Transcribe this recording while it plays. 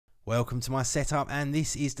Welcome to my setup, and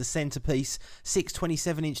this is the centerpiece. 6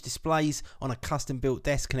 27-inch displays on a custom built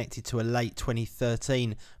desk connected to a late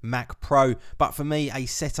 2013 Mac Pro. But for me, a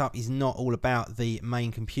setup is not all about the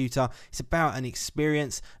main computer. It's about an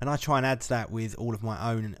experience, and I try and add to that with all of my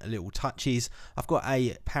own little touches. I've got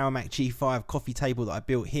a Power Mac G5 coffee table that I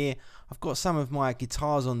built here. I've got some of my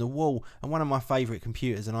guitars on the wall and one of my favourite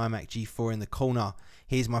computers, an iMac G4 in the corner.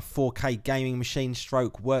 Here's my 4K gaming machine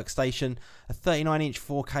stroke workstation, a 39-inch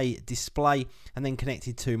 4K display, and then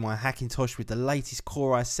connected to my Hackintosh with the latest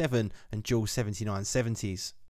Core i7 and dual 7970s.